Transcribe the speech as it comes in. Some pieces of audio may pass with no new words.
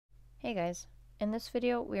Hey guys, in this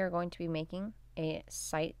video we are going to be making a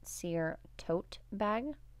Sightseer Tote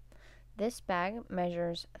Bag. This bag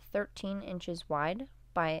measures 13 inches wide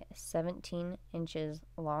by 17 inches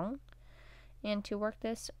long, and to work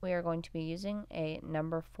this we are going to be using a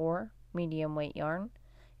number 4 medium weight yarn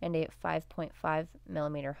and a 5.5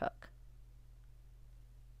 millimeter hook.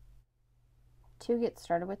 To get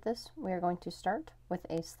started with this, we are going to start with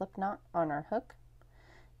a slip knot on our hook,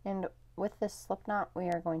 and with this slip knot we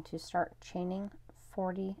are going to start chaining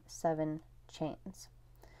 47 chains.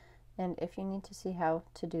 And if you need to see how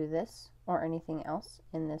to do this or anything else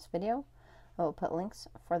in this video, I will put links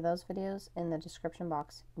for those videos in the description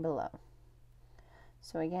box below.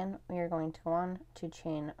 So again, we are going to go on to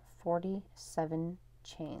chain 47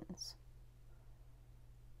 chains.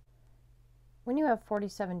 When you have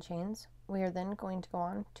 47 chains, we are then going to go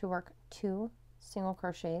on to work 2 single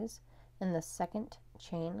crochets in the second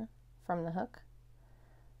chain from the hook.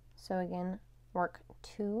 So again, work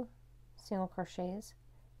 2 single crochets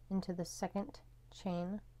into the second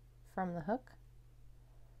chain from the hook,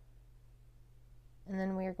 and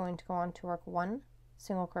then we are going to go on to work 1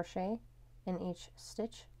 single crochet in each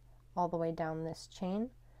stitch all the way down this chain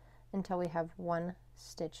until we have 1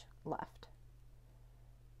 stitch left.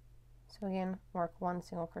 So again, work 1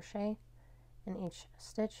 single crochet in each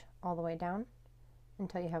stitch all the way down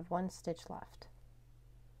until you have 1 stitch left.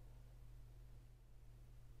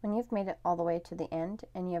 When you've made it all the way to the end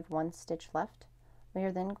and you have 1 stitch left, we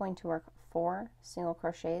are then going to work 4 single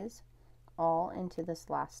crochets all into this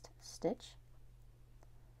last stitch.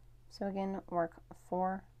 So again, work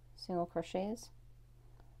 4 single crochets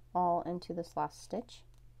all into this last stitch,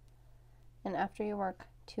 and after you work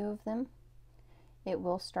 2 of them, it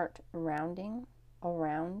will start rounding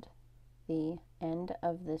around the end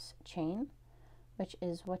of this chain, which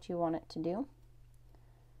is what you want it to do.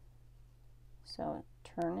 So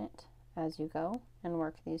turn it as you go and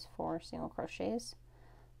work these 4 single crochets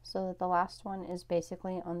so that the last one is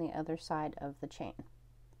basically on the other side of the chain.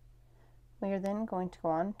 We are then going to go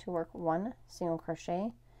on to work 1 single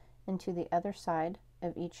crochet into the other side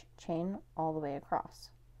of each chain all the way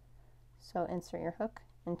across. So insert your hook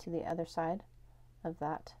into the other side of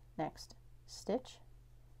that next stitch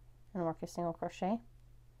and work a single crochet,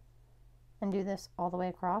 and do this all the way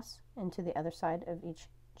across into the other side of each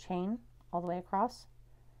chain all the way across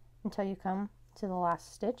until you come to the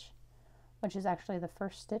last stitch, which is actually the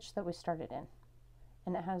first stitch that we started in,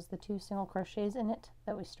 and it has the 2 single crochets in it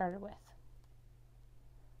that we started with.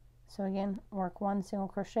 So again, work 1 single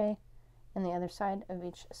crochet in the other side of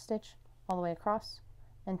each stitch all the way across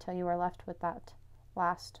until you are left with that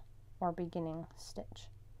last or beginning stitch.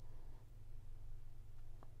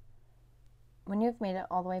 When you've made it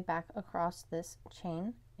all the way back across this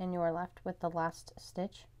chain and you are left with the last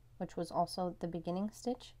stitch, which was also the beginning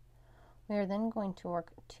stitch, we are then going to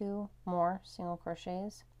work 2 more single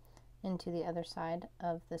crochets into the other side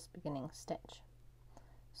of this beginning stitch.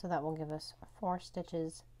 So that will give us 4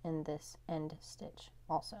 stitches in this end stitch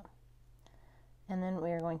also. And then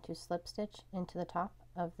we are going to slip stitch into the top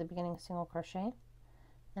of the beginning single crochet,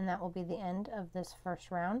 and that will be the end of this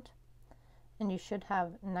first round. And you should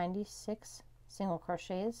have 96 single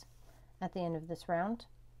crochets at the end of this round,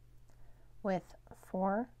 with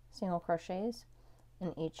 4 single crochets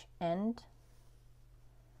in each end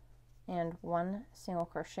and 1 single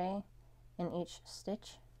crochet in each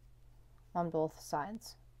stitch on both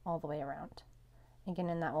sides all the way around. Again,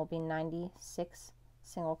 and that will be 96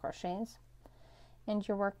 single crochets. And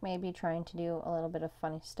your work may be trying to do a little bit of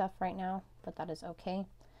funny stuff right now, but that is okay.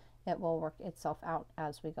 It will work itself out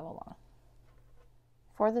as we go along.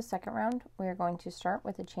 For the second round, we are going to start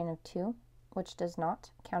with a chain of 2, which does not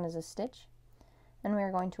count as a stitch, and we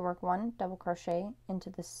are going to work 1 double crochet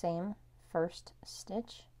into the same first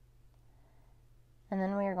stitch, and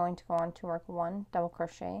then we are going to go on to work 1 double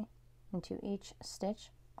crochet into each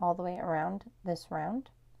stitch all the way around this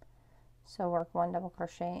round. So work 1 double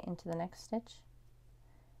crochet into the next stitch,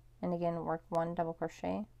 and again work 1 double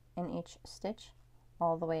crochet in each stitch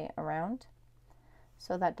all the way around.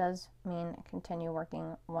 So that does mean continue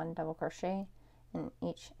working 1 double crochet in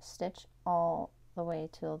each stitch all the way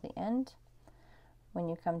till the end. When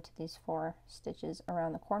you come to these 4 stitches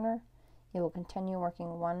around the corner, you will continue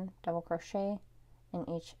working 1 double crochet in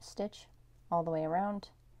each stitch all the way around,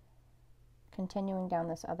 continuing down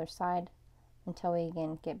this other side until we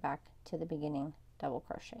again get back to the beginning double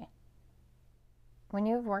crochet. When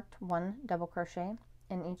you have worked 1 double crochet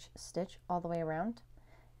in each stitch all the way around,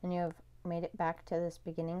 and you have made it back to this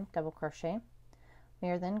beginning double crochet, we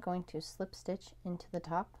are then going to slip stitch into the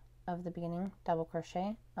top of the beginning double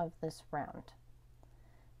crochet of this round.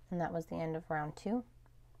 And that was the end of round 2,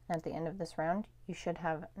 at the end of this round, you should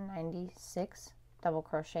have 96 double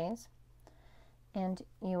crochets. And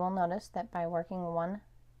you will notice that by working one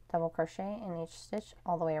double crochet in each stitch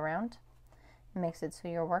all the way around, it makes it so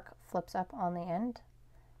your work flips up on the end,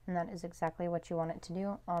 and that is exactly what you want it to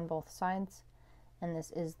do on both sides. And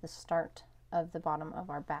this is the start of the bottom of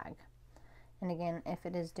our bag. And again, if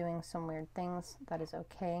it is doing some weird things, that is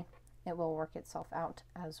okay. It will work itself out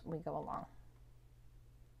as we go along.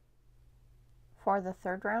 For the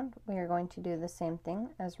third round, we are going to do the same thing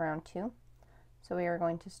as round 2. So we are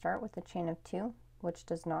going to start with a chain of 2, which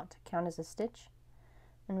does not count as a stitch,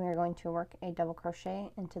 and we are going to work a double crochet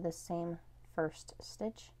into the same first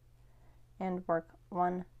stitch and work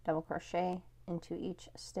one double crochet into each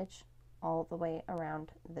stitch all the way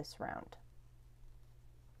around this round.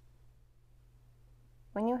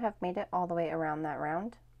 When you have made it all the way around that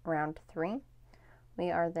round, round 3, we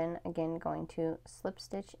are then again going to slip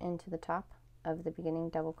stitch into the top of the beginning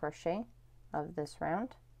double crochet of this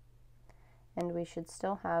round, and we should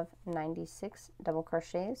still have 96 double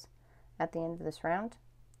crochets at the end of this round.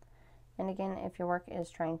 And again, if your work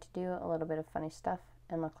is trying to do a little bit of funny stuff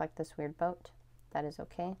and look like this weird boat, that is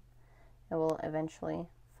okay. It will eventually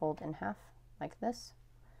fold in half like this,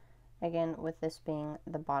 again with this being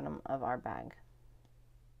the bottom of our bag.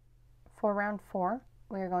 For round 4,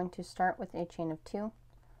 we are going to start with a chain of 2,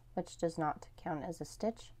 which does not count as a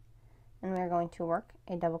stitch, and we are going to work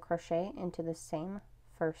a double crochet into the same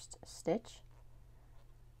first stitch,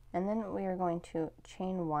 and then we are going to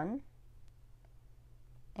chain 1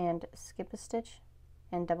 and skip a stitch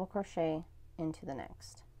and double crochet into the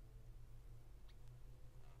next.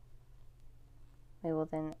 We will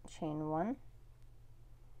then chain 1,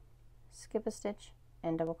 skip a stitch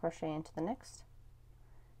and double crochet into the next,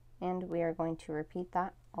 and we are going to repeat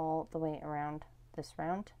that all the way around this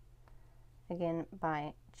round, again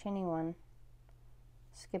by chaining 1,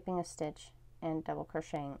 skipping a stitch and double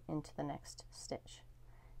crocheting into the next stitch,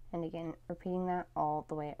 and again repeating that all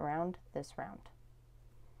the way around this round.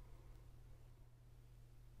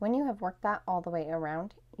 When you have worked that all the way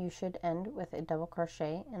around, you should end with a double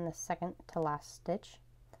crochet in the second to last stitch.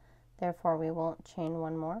 Therefore we will chain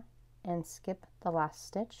 1 more and skip the last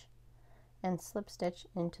stitch and slip stitch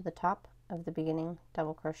into the top of the beginning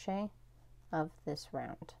double crochet of this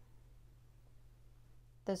round.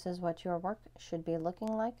 This is what your work should be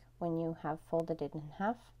looking like when you have folded it in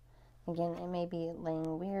half. Again, it may be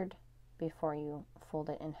laying weird before you fold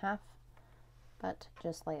it in half, but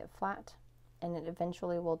just lay it flat and it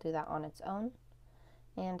eventually will do that on its own.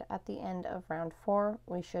 And at the end of round 4,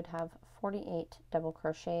 we should have 48 double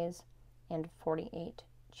crochets and 48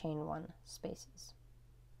 chain 1 spaces.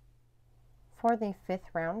 For the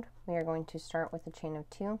 5th round, we are going to start with a chain of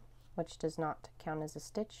 2, which does not count as a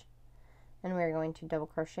stitch, and we are going to double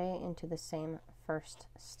crochet into the same first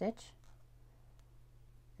stitch,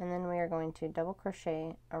 and then we are going to double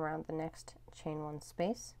crochet around the next chain 1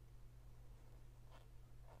 space,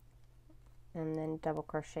 and then double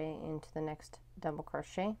crochet into the next double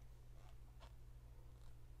crochet,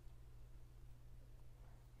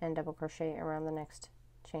 and double crochet around the next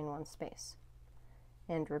chain 1 space,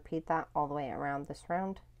 and repeat that all the way around this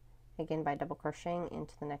round, again by double crocheting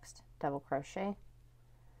into the next double crochet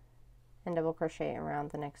and double crochet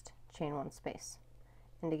around the next chain 1 space,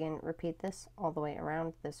 and again repeat this all the way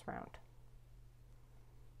around this round.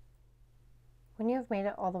 When you have made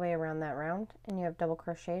it all the way around that round and you have double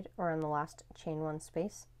crocheted around the last chain 1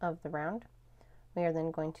 space of the round, we are then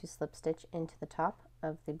going to slip stitch into the top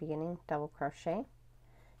of the beginning double crochet,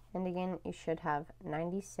 and again you should have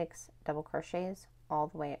 96 double crochets all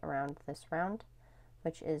the way around this round,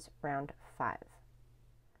 which is round 5.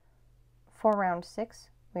 For round 6,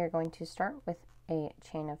 we are going to start with a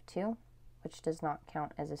chain of 2, which does not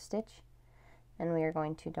count as a stitch, and we are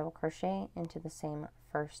going to double crochet into the same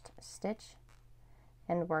first stitch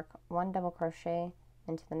and work 1 double crochet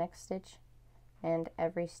into the next stitch and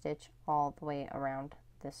every stitch all the way around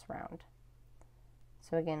this round.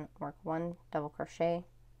 So again, work 1 double crochet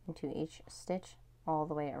into each stitch all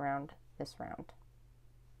the way around this round.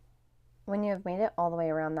 When you have made it all the way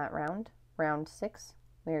around that round, round 6,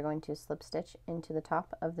 we are going to slip stitch into the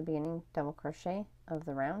top of the beginning double crochet of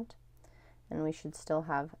the round, and we should still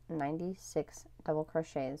have 96 double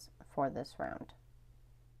crochets for this round.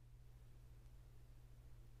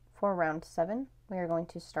 For round 7, we are going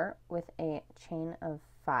to start with a chain of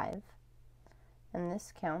 5, and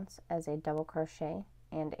this counts as a double crochet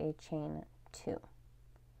and a chain 2.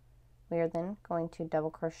 We are then going to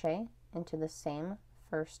double crochet into the same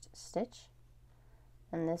first stitch,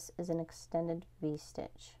 and this is an extended V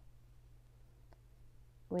stitch.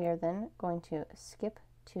 We are then going to skip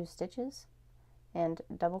 2 stitches and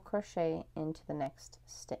double crochet into the next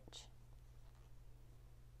stitch.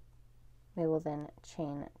 We will then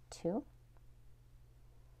chain 2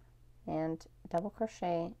 and double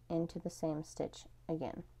crochet into the same stitch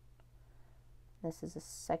again. This is a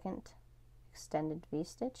second extended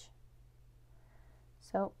V-stitch.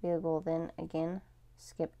 So we will then again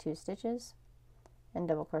skip 2 stitches and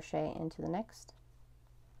double crochet into the next,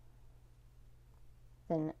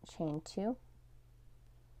 then chain 2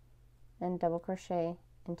 and double crochet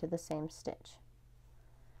into the same stitch.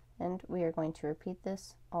 And we are going to repeat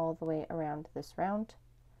this all the way around this round,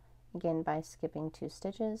 again by skipping 2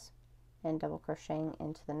 stitches and double crocheting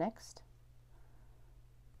into the next,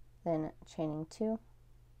 then chaining 2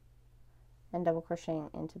 and double crocheting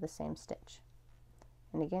into the same stitch.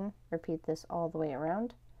 And again, repeat this all the way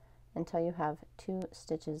around until you have 2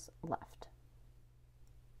 stitches left.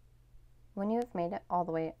 When you have made it all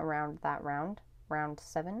the way around that round, round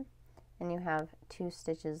 7, and you have 2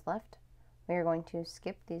 stitches left, we are going to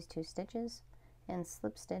skip these 2 stitches and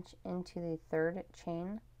slip stitch into the 3rd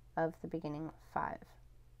chain of the beginning 5.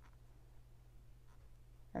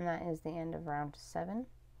 And that is the end of round 7.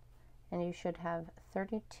 And you should have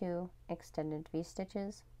 32 extended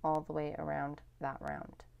V-stitches all the way around that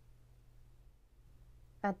round.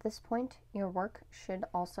 At this point, your work should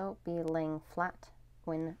also be laying flat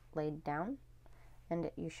when laid down,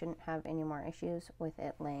 and you shouldn't have any more issues with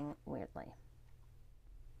it laying weirdly.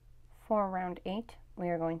 For round 8, we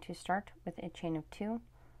are going to start with a chain of 2,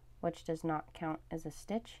 which does not count as a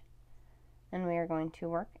stitch, and we are going to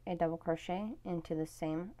work a double crochet into the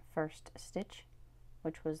same first stitch,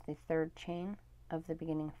 which was the 3rd chain of the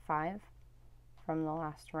beginning 5 from the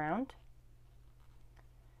last round.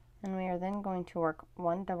 And we are then going to work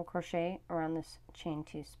 1 double crochet around this chain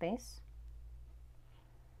 2 space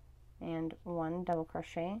and 1 double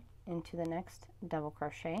crochet into the next double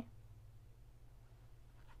crochet.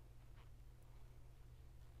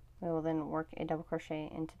 We will then work a double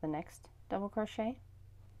crochet into the next double crochet,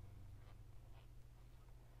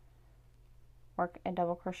 work a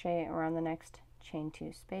double crochet around the next chain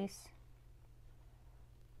 2 space,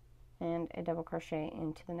 and a double crochet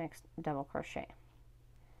into the next double crochet.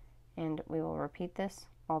 And we will repeat this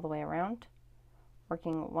all the way around,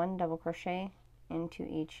 working 1 double crochet into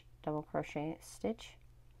each double crochet stitch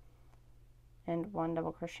and 1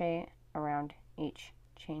 double crochet around each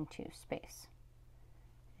chain 2 space.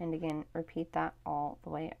 And again, repeat that all the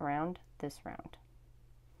way around this round.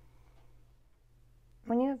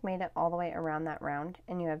 When you have made it all the way around that round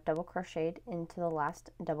and you have double crocheted into the last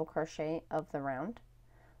double crochet of the round,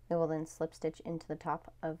 we will then slip stitch into the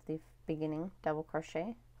top of the beginning double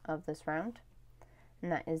crochet of this round,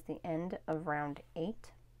 and that is the end of round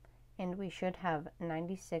 8, and we should have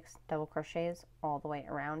 96 double crochets all the way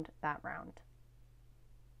around that round.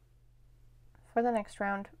 For the next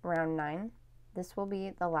round, round 9, this will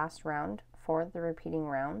be the last round for the repeating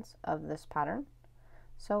rounds of this pattern.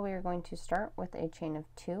 So we are going to start with a chain of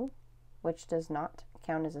 2, which does not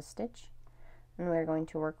count as a stitch, and we are going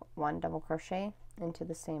to work 1 double crochet into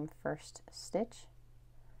the same first stitch,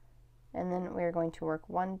 and then we are going to work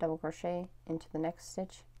 1 double crochet into the next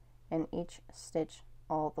stitch and each stitch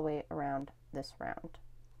all the way around this round.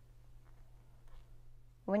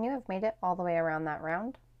 When you have made it all the way around that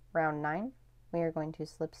round, round 9, we are going to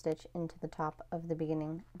slip stitch into the top of the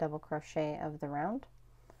beginning double crochet of the round,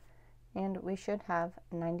 and we should have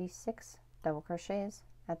 96 double crochets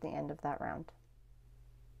at the end of that round.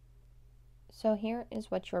 So here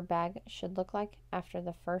is what your bag should look like after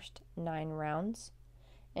the first 9 rounds,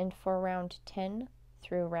 and for round 10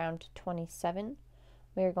 through round 27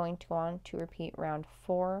 we are going to go on to repeat round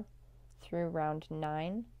 4 through round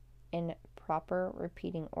 9 in proper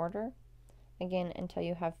repeating order, again until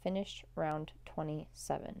you have finished round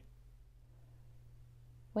 27.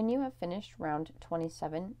 When you have finished round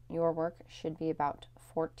 27, your work should be about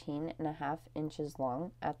 14.5 inches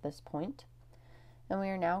long at this point, and we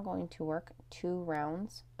are now going to work 2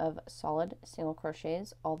 rounds of solid single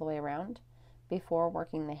crochets all the way around before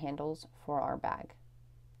working the handles for our bag.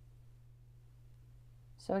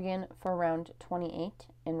 So again, for round 28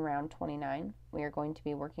 and round 29, we are going to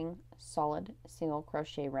be working solid single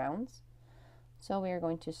crochet rounds. So we are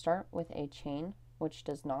going to start with a chain, which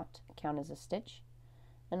does not count as a stitch,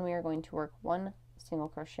 and we are going to work 1 single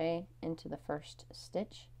crochet into the first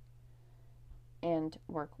stitch and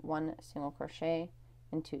work 1 single crochet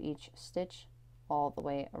into each stitch all the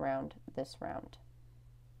way around this round.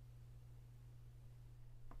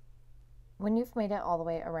 When you've made it all the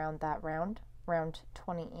way around that round, round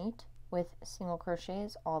 28, with single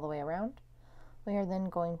crochets all the way around, we are then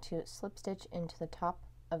going to slip stitch into the top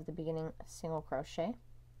of the beginning single crochet,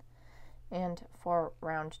 And for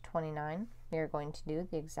round 29, we are going to do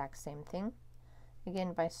the exact same thing,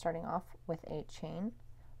 again by starting off with a chain,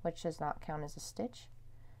 which does not count as a stitch,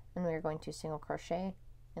 and we are going to single crochet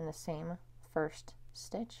in the same first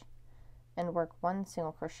stitch and work 1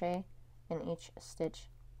 single crochet in each stitch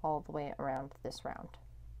all the way around this round.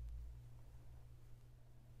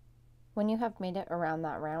 When you have made it around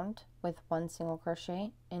that round with 1 single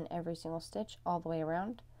crochet in every single stitch all the way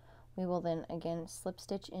around, we will then again slip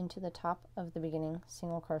stitch into the top of the beginning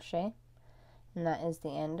single crochet, and that is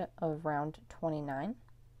the end of round 29.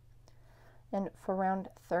 And for round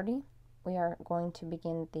 30, we are going to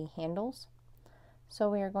begin the handles. So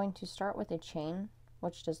we are going to start with a chain,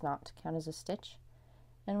 which does not count as a stitch,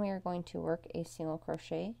 and we are going to work a single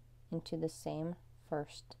crochet into the same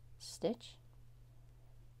first stitch,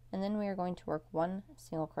 and then we are going to work 1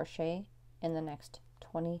 single crochet in the next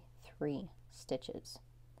 23 stitches.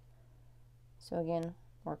 So again,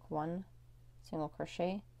 work 1 single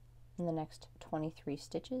crochet in the next 23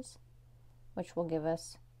 stitches, which will give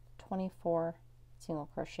us 24 single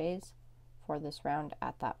crochets for this round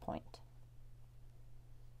at that point.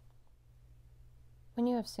 When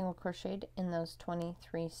you have single crocheted in those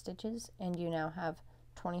 23 stitches and you now have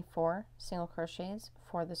 24 single crochets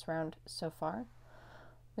for this round so far,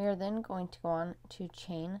 we are then going to go on to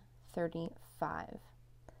chain 35,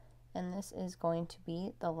 and this is going to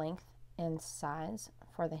be the length and size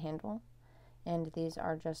for the handle, and these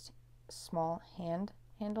are just small hand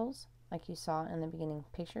handles like you saw in the beginning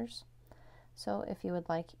pictures. So if you would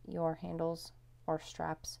like your handles or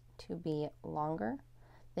straps to be longer,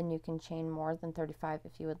 then you can chain more than 35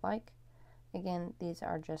 if you would like. Again, these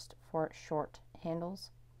are just for short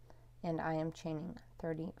handles, and I am chaining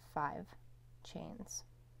 35 chains.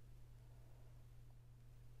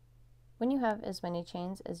 When you have as many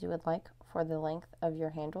chains as you would like for the length of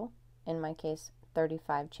your handle, in my case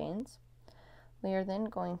 35 chains, we are then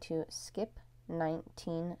going to skip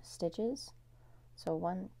 19 stitches. So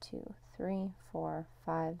 1, 2, 3, 4,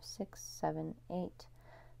 5, 6, 7, 8,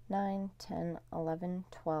 9, 10, 11,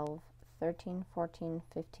 12, 13, 14,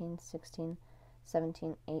 15, 16,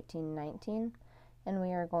 17, 18, 19, and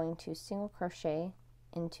we are going to single crochet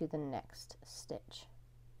into the next stitch.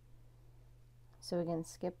 So again,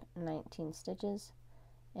 skip 19 stitches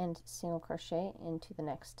and single crochet into the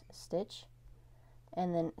next stitch,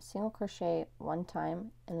 and then single crochet 1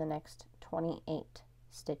 time in the next 28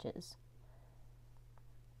 stitches.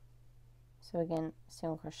 So again,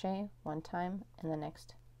 single crochet 1 time in the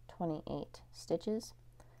next 28 stitches,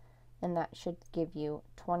 and that should give you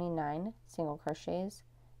 29 single crochets,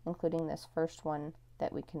 including this first one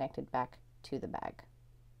that we connected back to the bag.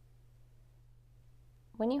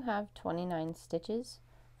 When you have 29 stitches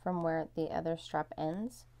from where the other strap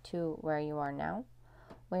ends to where you are now,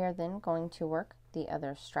 we are then going to work the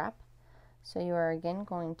other strap. So you are again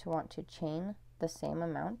going to want to chain the same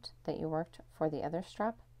amount that you worked for the other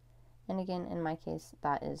strap, and again in my case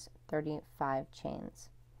that is 35 chains.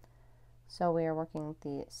 So we are working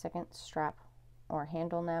the second strap or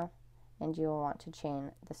handle now, and you will want to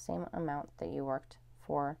chain the same amount that you worked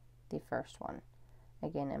for the first one.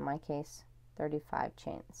 Again, in my case, 35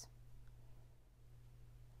 chains.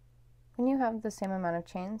 When you have the same amount of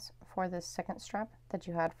chains for this second strap that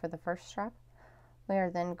you had for the first strap, we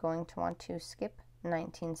are then going to want to skip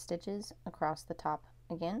 19 stitches across the top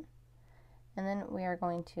again, and then we are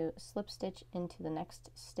going to slip stitch into the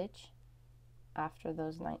next stitch after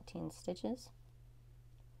those 19 stitches,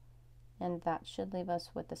 and that should leave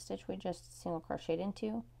us with the stitch we just single crocheted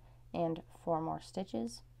into and 4 more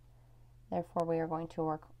stitches. Therefore we are going to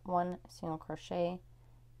work 1 single crochet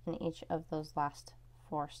in each of those last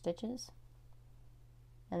 4 stitches,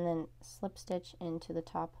 and then slip stitch into the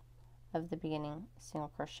top of the beginning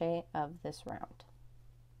single crochet of this round.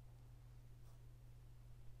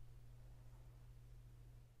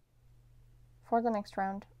 For the next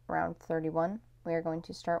round, round 31, we are going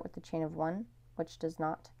to start with the chain of 1, which does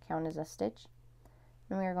not count as a stitch,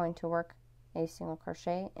 and we are going to work a single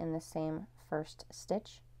crochet in the same first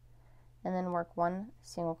stitch, and then work 1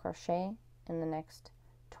 single crochet in the next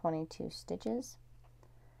 22 stitches,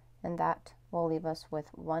 and that will leave us with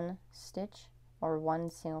 1 stitch or 1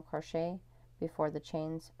 single crochet before the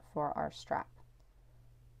chains for our strap.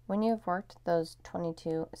 When you have worked those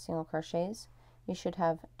 22 single crochets, you should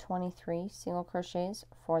have 23 single crochets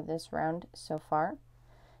for this round so far,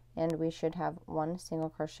 and we should have 1 single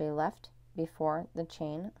crochet left before the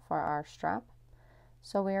chain for our strap.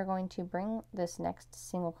 So we are going to bring this next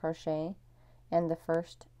single crochet and the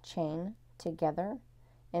first chain together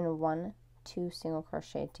in 1 2 single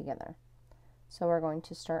crochet together. So we're going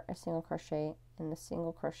to start a single crochet in the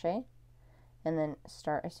single crochet, and then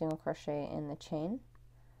start a single crochet in the chain,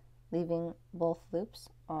 leaving both loops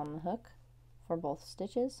on the hook for both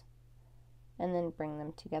stitches, and then bring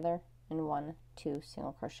them together in 1, 2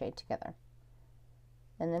 single crochet together.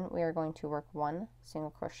 And then we are going to work 1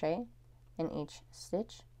 single crochet in each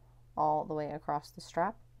stitch all the way across the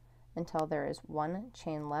strap until there is 1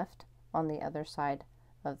 chain left on the other side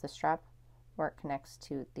of the strap where it connects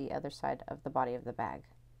to the other side of the body of the bag.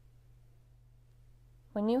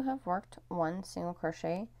 When you have worked 1 single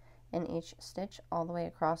crochet in each stitch all the way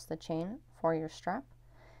across the chain for your strap,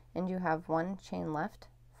 and you have 1 chain left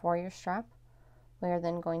for your strap, we are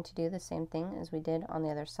then going to do the same thing as we did on the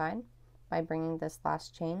other side by bringing this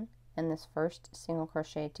last chain and this first single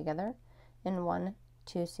crochet together in 1,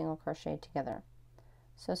 2 single crochet together.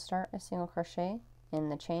 So start a single crochet in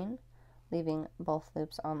the chain, leaving both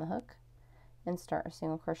loops on the hook, and start a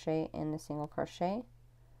single crochet in the single crochet,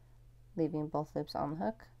 leaving both loops on the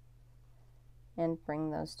hook, and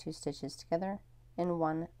bring those 2 stitches together in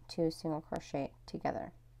 1, 2 single crochet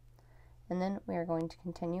together. And then we are going to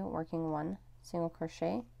continue working 1 single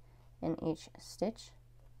crochet in each stitch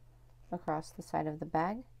across the side of the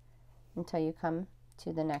bag until you come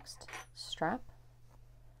to the next strap,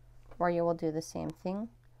 where you will do the same thing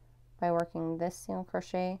by working this single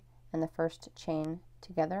crochet and the first chain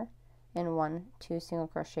together in 1, 2 single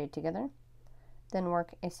crochet together, then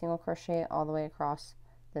work a single crochet all the way across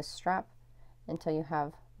this strap until you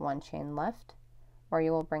have 1 chain left, where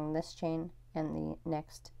you will bring this chain and the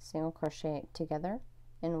next single crochet together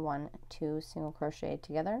in 1, 2 single crochet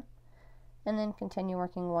together, and then continue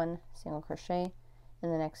working 1 single crochet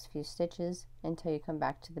in the next few stitches until you come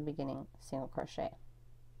back to the beginning single crochet.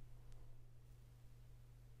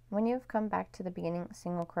 When you have come back to the beginning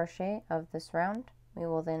single crochet of this round, we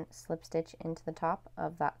will then slip stitch into the top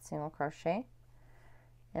of that single crochet,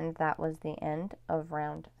 and that was the end of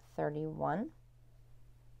round 31.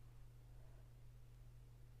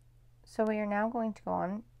 So we are now going to go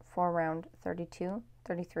on for round 32,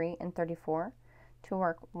 33, and 34 to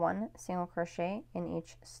work 1 single crochet in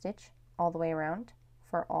each stitch all the way around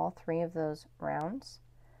for all 3 of those rounds.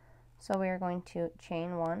 So we are going to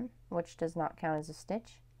chain 1, which does not count as a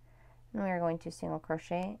stitch, and we are going to single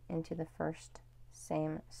crochet into the first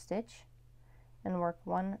same stitch and work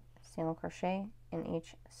 1 single crochet in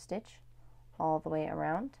each stitch all the way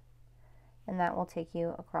around, and that will take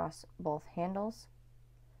you across both handles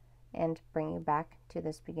and bring you back to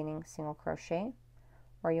this beginning single crochet,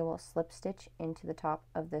 where you will slip stitch into the top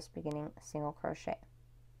of this beginning single crochet.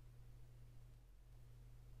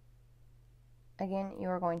 Again, you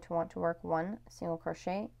are going to want to work 1 single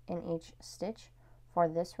crochet in each stitch for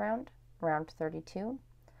this round, round 32,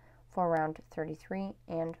 for round 33,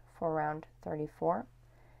 and for round 34,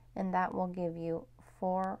 and that will give you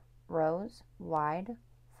 4 rows wide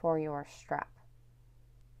for your strap.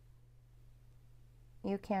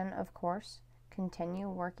 You can, of course, continue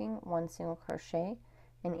working 1 single crochet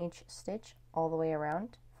in each stitch all the way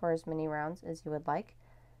around for as many rounds as you would like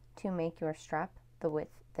to make your strap the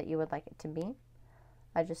width that you would like it to be.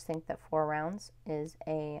 I just think that 4 rounds is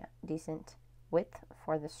a decent width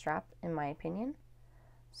for the strap in my opinion.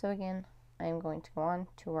 So again, I am going to go on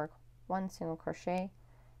to work 1 single crochet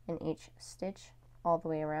in each stitch all the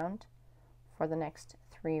way around for the next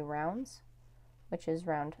 3 rounds, which is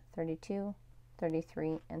round 32,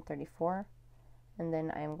 33, and 34, and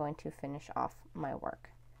then I am going to finish off my work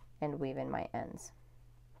and weave in my ends.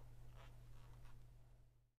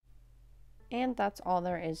 And that's all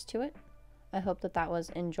there is to it. I hope that that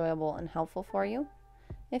was enjoyable and helpful for you.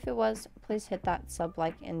 If it was, please hit that sub,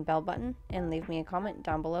 like, and bell button and leave me a comment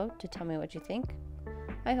down below to tell me what you think.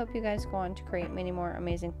 I hope you guys go on to create many more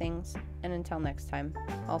amazing things, and until next time,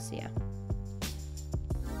 I'll see ya.